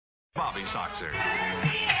Bobby Soxer.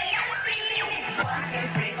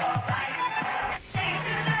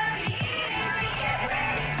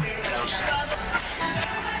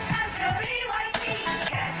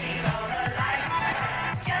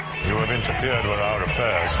 You have interfered with our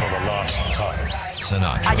affairs for the last time.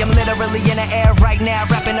 Sinatra. I am literally in the air right now,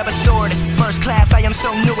 rapping up a stewardess. First class, I am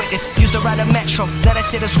so new at this. Used to ride a metro, let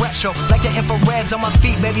us hit this retro. Like the infrareds on my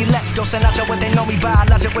feet, baby, let's go. Sinatra, what they know me by,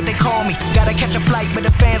 logic, what they call me. Gotta catch a flight, but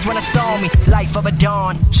the fans wanna storm me. Life of a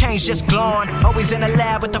dawn, change just glowing. Always in the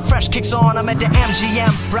lab with the fresh kicks on. I'm at the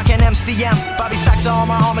MGM, rockin' MCM. Bobby Soxer on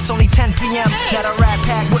my arm, it's only 10 p.m. Got a rat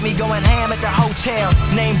pack with me going ham at the hotel.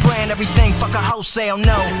 Name brand, everything, fuck a wholesale.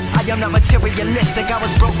 No, I am not materialistic. I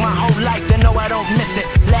was broke my whole life, and no, I don't miss it.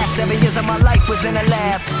 Last 7 years of my life was in a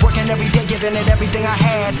lab, working every day, giving it everything I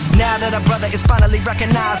had. Now that a brother is finally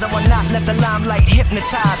recognized, I will not let the limelight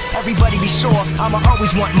hypnotize. Everybody be sure, I'ma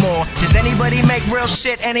always want more. Does anybody make real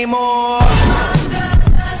shit anymore?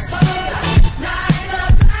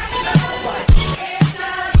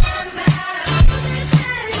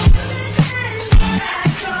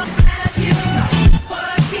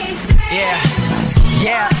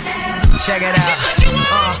 Yeah, check it out.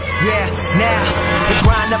 Yeah, now the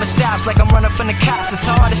grind never stops, like I'm running from the cops. It's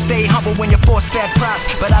hard to stay humble when you're force-fed props,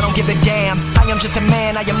 but I don't give a damn. I am just a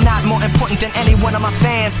man, I am not more important than any one of my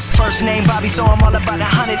fans. First name Bobby, so I'm all about the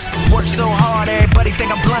hundreds. Work so hard, everybody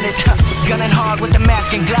think I'm blunted. Gunning hard with the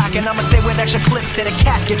mask and Glock, and I'ma stay with extra clips till the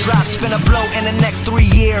casket drops. Finna blow in the next 3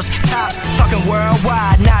 years, tops. Talking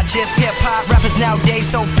worldwide, not just hip-hop. Rappers nowadays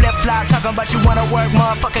so flip-flop, talking about you wanna work,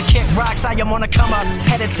 motherfucker, kick rocks. I am on the come up,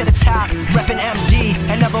 headed to the top, reppin' MD,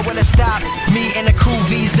 and never will it stop. Me and the crew,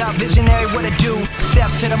 V's up, visionary, what it do?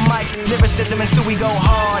 Step to the mic, lyricism, and so we go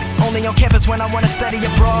hard. Only on campus when I wanna study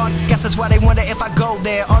abroad. Guess that's why they wonder if I go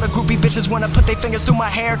there. All the groupie bitches wanna put their fingers through my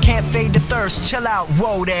hair. Can't fade the thirst, chill out,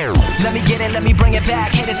 whoa there. Let me get it, let me bring it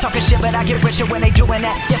back. Haters talking shit, but I get richer when they doing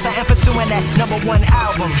that. Yes, I am pursuing that #1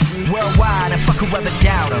 album worldwide, and fuck whoever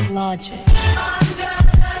doubt 'em. Logic.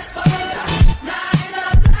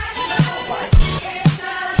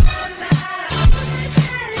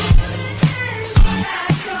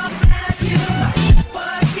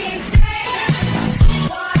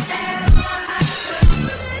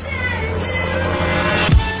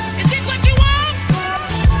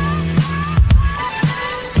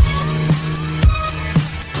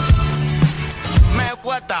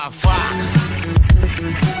 What the fuck?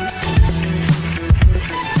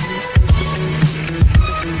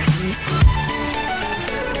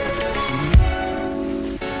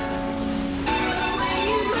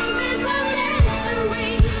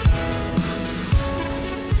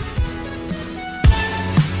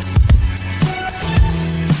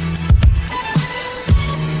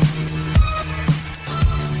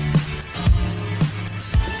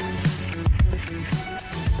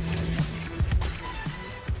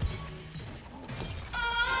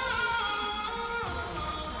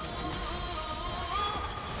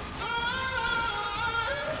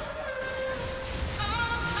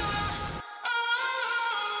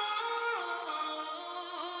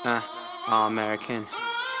 All American.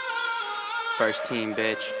 First team,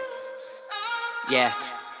 bitch. Yeah.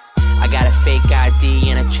 I got a fake ID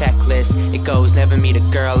and a checklist. It goes never meet a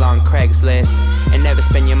girl on Craigslist, and never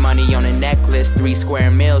spend your money on a necklace. 3 square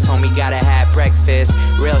meals, homie, gotta have breakfast.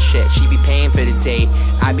 Real shit, she be paying for the date.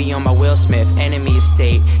 I be on my Will Smith, enemy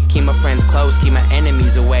estate. Keep my friends close, keep my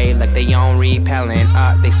enemies away. Like they own repellent,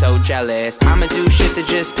 they so jealous. I'ma do shit to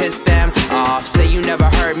just piss them off. Say you never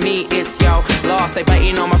heard me, it's yo lost. They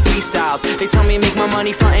biting on my freestyles. They tell me make my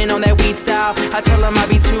money frontin' on that weed style. I tell them I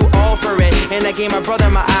be too old for it, and I gave my brother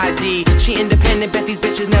my ID. She independent, bet these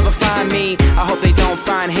bitches never find me. I hope they don't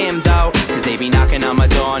find him though, cause they be knocking on my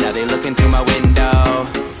door, now they looking through my window.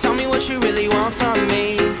 Tell me what you really want from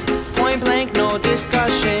me. Point blank, no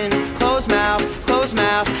discussion. Close mouth,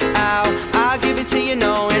 ow. I'll give it to you,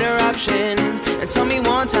 no interruption. And tell me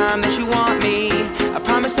one time that you want me. I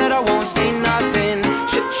promise that I won't say nothing.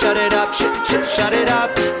 Shut it up, shut it up.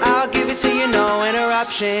 I'll give it to you, no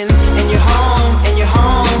interruption. And you're home,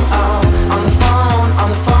 oh. On the phone,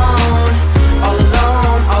 all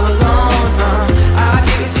alone, I'll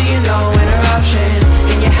give it to you, no interruption.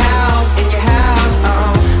 In your house,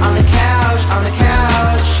 oh. On the couch,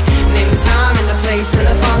 name the time and the place and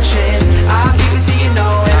the function. I'll give it to you, no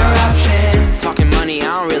interruption. Talking money, I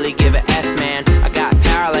don't really give a F, man. I got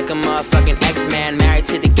power like a motherfucking X-Man. Married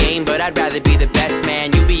to the game, but I'd rather be the best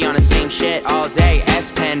man. You be on the same shit all day.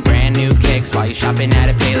 S-Pen, brand new kicks while you shopping at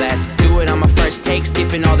a Payless. Do it on my first take,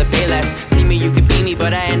 skipping all the Payless. See me, you could be me,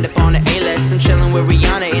 but I end up on the A-list. I'm chilling with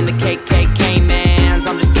Rihanna in the KKK mans.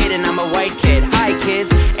 I'm just kidding, I'm a white kid. Hi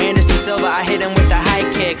kids, Anderson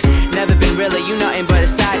killer, you nothing but a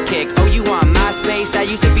sidekick. Oh, you want my space? That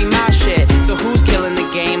used to be my shit. So who's killing the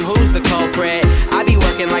game? Who's the culprit? I be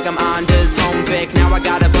working like I'm Onda's home Vic. Now I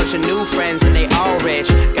got a bunch of new friends and they all rich.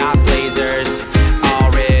 Got blazers,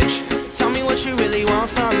 all rich. Tell me what you really want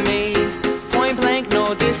from me. Point blank,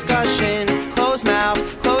 no discussion. Close mouth,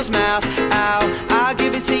 ow. I'll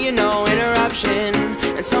give it to you, no interruption.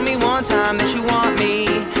 And tell me one time that you want me.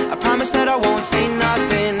 I promise that I won't say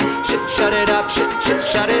nothing. Shut it up,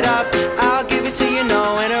 shut it up. I'll give it to you,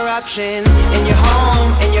 no interruption. And you're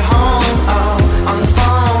home, oh. On the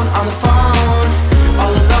phone,